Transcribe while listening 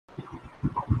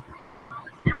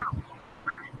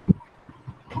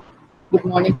Good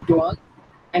morning to all.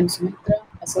 I'm Sumitra,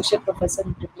 Associate Professor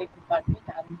in Triplet Department,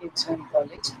 R&D Engineering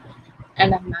College,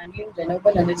 and I'm handling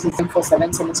renewable energy system for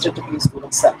 7th semester degree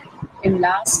students. In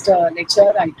last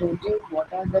lecture, I told you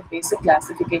what are the basic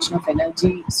classification of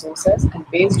energy sources, and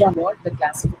based on what the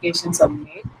classifications are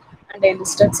made, and I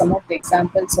listed some of the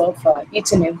examples of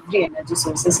each and every energy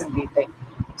sources in detail.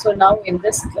 So now in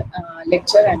this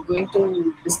lecture, I'm going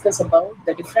to discuss about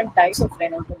the different types of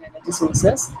renewable energy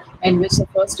sources, and which the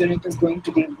first unit is going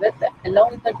to deal with.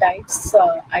 Along with the types,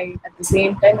 I at the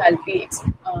same time I'll be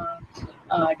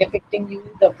depicting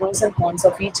you the pros and cons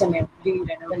of each and every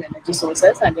renewable energy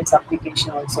sources and its application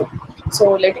also.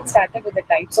 So letting start with the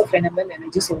types of renewable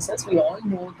energy sources. We all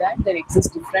know that there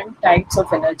exist different types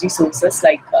of energy sources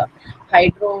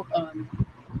hydro.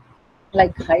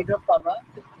 Like hydropower,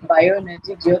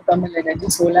 bioenergy, geothermal energy,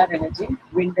 solar energy,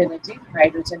 wind energy,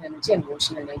 hydrogen energy, and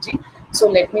ocean energy. So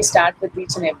let me start with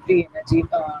each and every energy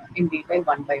in detail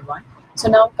one by one. So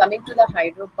now coming to the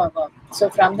hydropower. So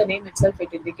from the name itself,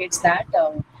 it indicates that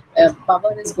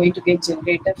power is going to get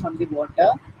generated from the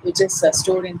water, which is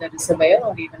stored in the reservoir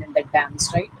or even in the dams,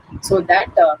 right? So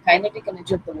that kinetic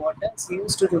energy of the water is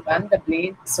used to run the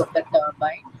blades of the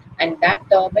turbine, and that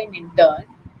turbine in turn,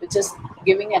 which is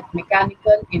giving a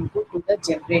mechanical input to the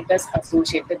generators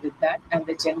associated with that, and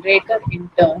the generator in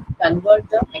turn convert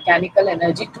the mechanical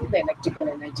energy to the electrical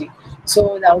energy.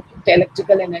 So the output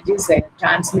electrical energy is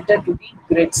transmitted to the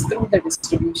grids through the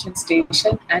distribution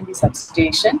station and the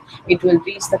substation. It will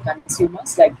reach the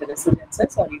consumers like the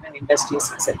residences or even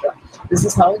industries, etc. This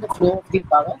is how the flow of the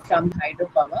power from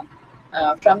hydropower,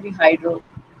 from the hydro,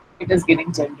 it is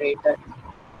getting generated.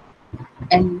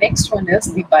 And next one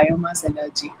is the biomass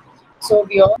energy. So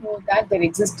we all know that there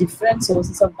exist different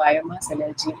sources of biomass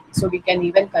energy. So we can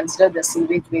even consider the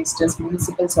sewage wastes,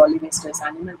 municipal solid wastes,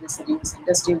 animal residues,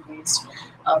 industrial waste,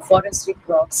 forestry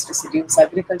crops residues,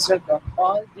 agricultural crop.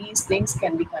 All these things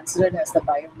can be considered as the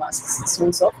biomass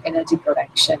source of energy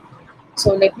production.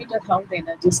 So let me tell how the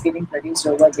energy is getting produced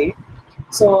over there.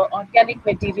 So organic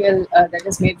material that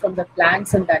is made from the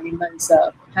plants and animals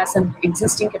has an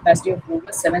existing capacity of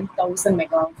over 7,000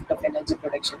 megawatt of energy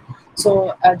production.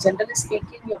 So generally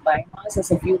speaking, your biomass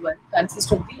as a fuel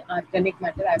consists of the organic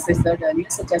matter, as I said earlier,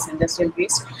 such as industrial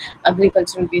waste,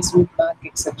 agricultural waste, wood bark,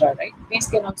 etc. Right? These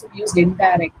can also be used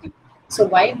indirectly. So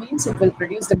why means it will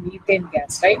produce the methane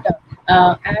gas, right?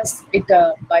 As it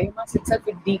biomass itself,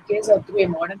 it decays or through a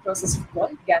modern process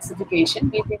called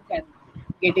gasification, methane can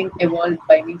getting evolved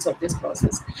by means of this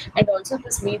process. And also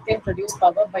this methane produce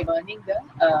power by burning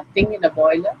the thing in a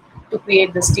boiler to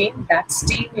create the steam. That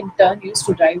steam in turn used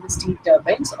to drive the steam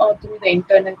turbines or through the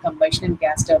internal combustion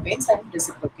gas turbines and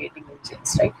reciprocating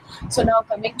engines, right? So now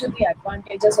coming to the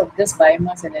advantages of this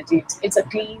biomass energy, it's a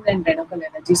clean and renewable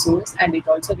energy source, and it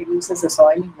also reduces the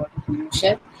soil and water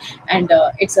pollution, and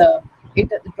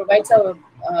it provides a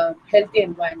healthy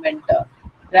environment.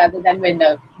 Rather than when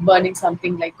burning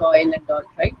something like oil and all,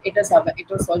 right? It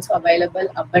was also available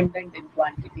abundant in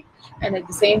quantity, and at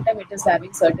the same time, it is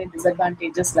having certain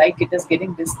disadvantages like it is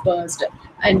getting dispersed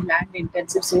and land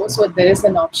intensive. So there is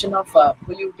an option of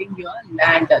polluting your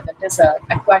land, that is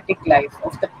aquatic life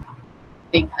of the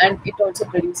thing, and it also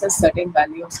produces certain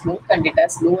value of smoke, and it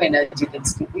has low energy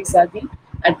density. These are the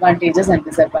advantages and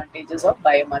disadvantages of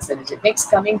biomass energy. Next,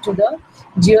 coming to the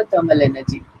geothermal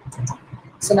energy.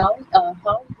 So now,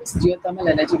 how this geothermal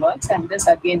energy works, and this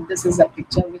again, this is a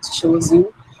picture which shows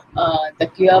you the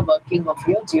clear working of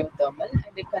your geothermal,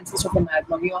 and it consists of a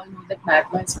magma. We all know that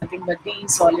magma is nothing but the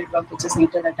solid rock which is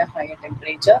heated at a higher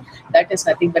temperature. That is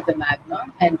nothing but the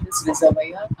magma, and this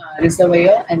reservoir,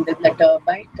 and then the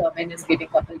turbine is getting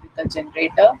coupled with the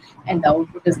generator, and the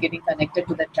output is getting connected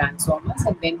to the transformers,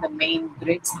 and then the main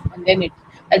grids, and then it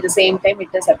at the same time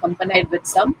it is accompanied with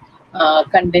some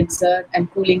condenser and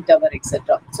cooling tower,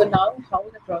 etc. So now how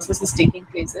the process is taking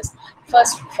place is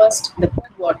first the cool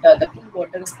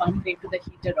water is pumped into the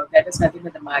heated rock, that is nothing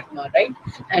but the magma, right?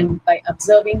 And by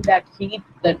observing that heat,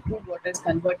 the cool water is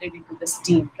converted into the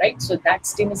steam, right? So that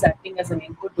steam is acting as an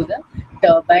input to the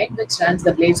turbine, which runs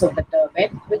the blades of the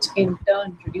turbine, which in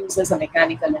turn produces a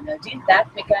mechanical energy.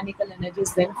 That mechanical energy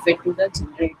is then fed to the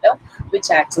generator, which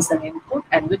acts as an input,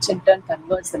 and which in turn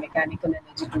converts the mechanical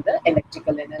energy to the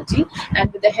electrical energy.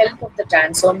 And with the help of the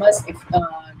transformers,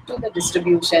 to the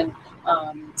distribution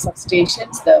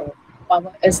substations, the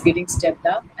power is getting stepped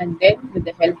up, and then with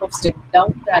the help of step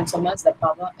down transformers, the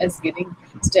power is getting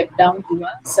stepped down to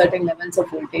a certain levels of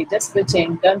voltages, which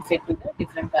in turn fit to the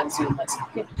different consumers.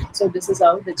 Okay. So this is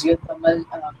how the geothermal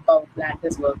power plant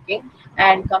is working.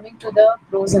 And coming to the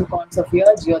pros and cons of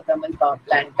your geothermal power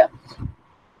plant.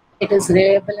 it is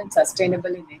reliable and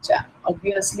sustainable in nature.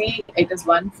 Obviously, it is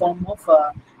one form of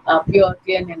pure,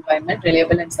 clean environment,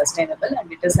 reliable and sustainable,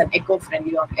 and it is an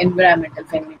eco-friendly or environmental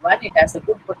friendly one. It has a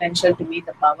good potential to meet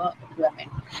the power requirement.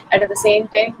 And at the same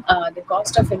time, the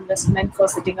cost of investment for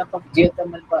setting up a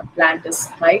geothermal plant is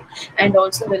high, and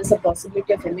also there is a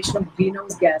possibility of emission of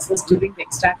greenhouse gases during the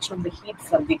extraction of the heat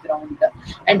from the ground.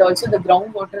 And also, the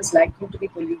groundwater is likely to be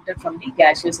polluted from the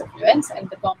gaseous effluents,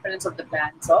 and the components of the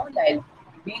plants are liable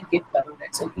we get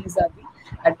corroded. So these are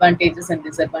the advantages and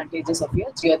disadvantages of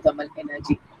your geothermal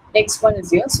energy. Next one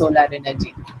is your solar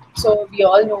energy. So we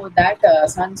all know that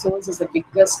sun source is the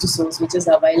biggest source which is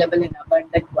available in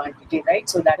abundant quantity, right?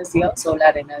 So that is your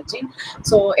solar energy.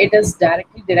 So it is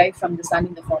directly derived from the sun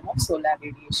in the form of solar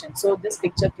radiation. So this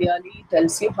picture clearly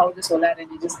tells you how the solar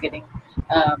energy is getting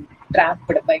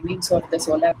trapped by means of the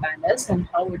solar panels and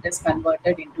how it is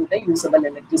converted into the usable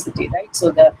electricity, right?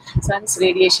 So the sun's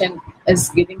radiation is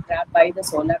getting trapped by the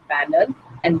solar panel,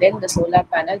 and then the solar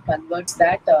panel converts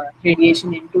that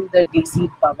radiation into the DC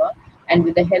power, and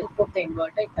with the help of the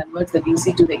inverter it converts the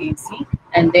DC to the AC,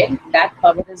 and then that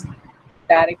power is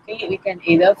directly we can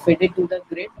either feed it to the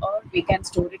grid, or we can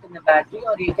store it in the battery,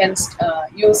 or you can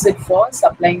use it for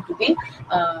supplying to the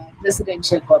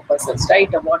residential purposes, right?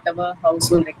 Whatever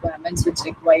household requirements which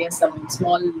require some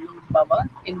small load power,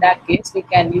 in that case we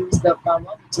can use the power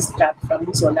which is trapped from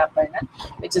the solar panel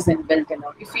which is inbuilt in.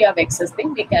 If we have excess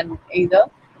thing, we can either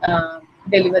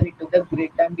deliver it to the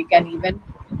grid, and we can even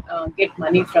get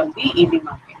money from the EV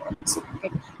market also.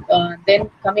 Okay. Then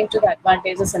coming to the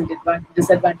advantages and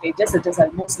disadvantages, it is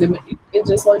almost limited. It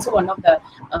is also one of the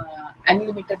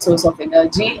unlimited source of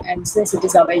energy, and since it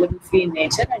is available free in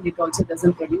nature, and it also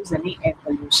doesn't produce any air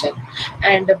pollution.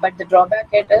 And but the drawback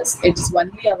it is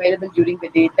only available during the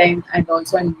daytime and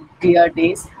also on clear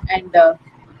days, and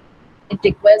it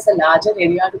requires a larger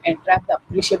area to entrap the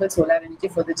appreciable solar energy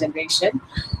for the generation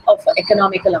of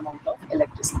economical amount of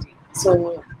electricity.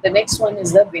 So the next one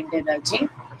is the wind energy.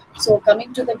 So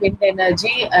coming to the wind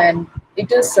energy, and it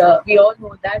is we all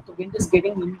know that the wind is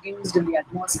getting induced in the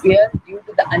atmosphere due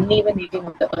to the uneven heating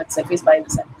of the Earth's surface by the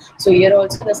sun. So here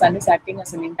also the sun is acting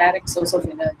as an indirect source of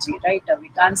energy, right? We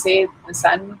can't say the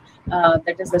sun.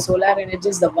 That is the solar energy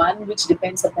is the one which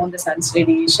depends upon the sun's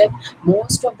radiation.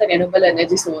 Most of the renewable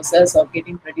energy sources are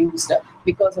getting produced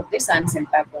because of the sun's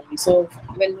impact only. So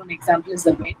well-known example is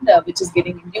the wind, which is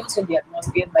getting induced in the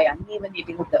atmosphere by uneven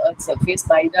heating of the Earth's surface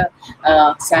by the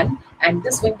sun. And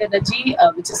this wind energy,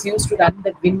 which is used to run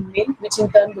the windmill, which in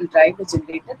turn will drive the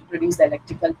generator to produce the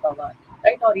electrical power,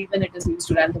 right? Or even it is used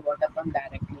to run the water pump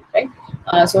directly, right?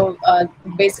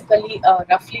 Basically,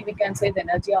 roughly we can say the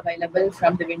energy available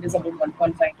from the wind is about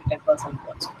 1.5 to 10%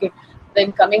 also. Okay.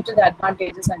 Then coming to the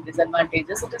advantages and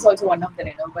disadvantages, it is also one of the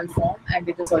renewable form, and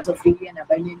it is also freely and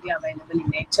abundantly available in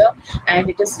nature, and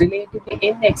it is relatively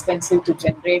inexpensive to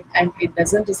generate, and it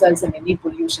doesn't result in any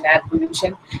pollution, air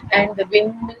pollution, and the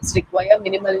windmills require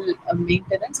minimal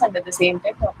maintenance, and at the same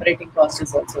time the operating cost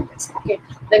is also less. Okay.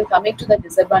 Then coming to the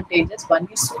disadvantages, one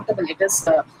is suitable.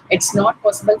 It's not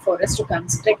possible for us to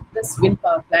construct this wind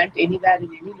power plant anywhere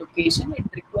in any location. It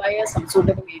requires some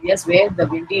suitable areas where the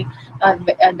windy and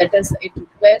that is it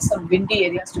requires some windy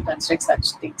areas to construct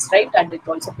such things, right? And it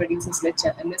also produces less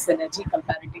energy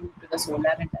comparatively to the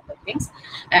solar and other things.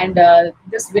 And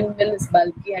this windmill is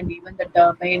bulky, and even the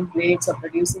turbine blades are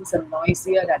producing some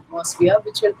noisier atmosphere,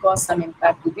 which will cause some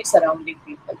impact to the surrounding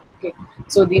people. Okay,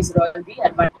 so these are all the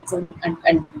advantages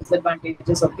and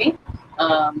disadvantages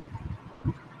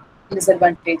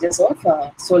of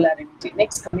the solar energy.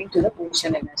 Next, coming to the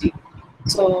ocean energy.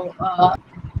 So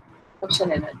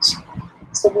ocean energy.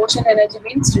 So ocean energy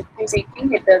means, strictly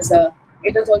speaking, it is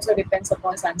also depends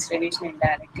upon sun's radiation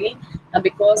indirectly,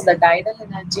 because the tidal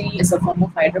energy is a form of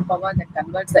hydropower that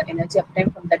converts the energy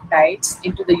obtained from the tides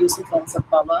into the useful forms of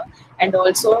power, and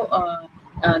also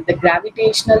the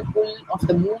gravitational pull of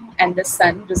the moon and the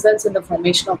sun results in the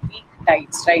formation of the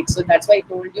tides, right? So that's why I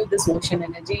told you this ocean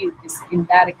energy is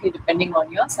indirectly depending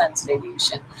on your sun's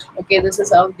radiation. Okay, this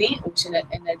is how the ocean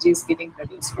energy is getting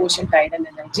produced, ocean tidal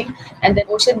energy. And then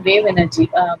ocean wave energy.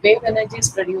 Wave energy is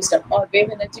produced, or wave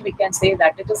energy we can say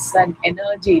that it is an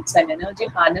energy, it's an energy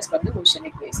harnessed from the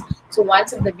oceanic waves. So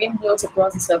once if the wind blows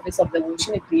across the surface of the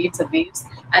ocean, it creates a waves,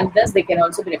 and thus they can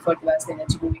also be referred to as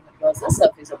energy moving across the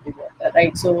surface of the water,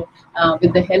 right? So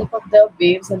with the help of the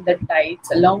waves and the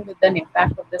tides, along with the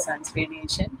impact of the sun's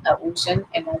radiation, ocean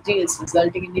energy is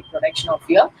resulting in the production of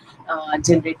your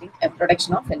generating a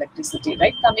production of electricity.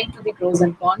 Right. Coming to the pros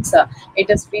and cons, it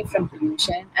is free from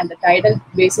pollution, and the tidal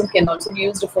basin can also be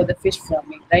used for the fish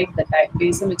farming. Right. The tidal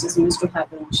basin which is used to have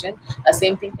the ocean,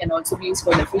 same thing can also be used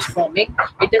for the fish farming.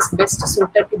 It is best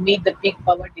suited to meet the peak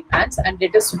power demands, and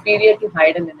it is superior to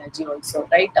hydel energy also.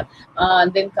 Right.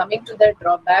 Then coming to the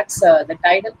drawbacks, the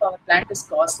tidal power plant is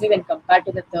costly when compared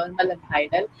to the thermal and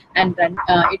hydel, and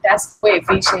it has low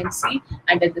efficiency,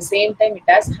 and at the same time it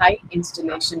has high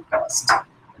installation cost.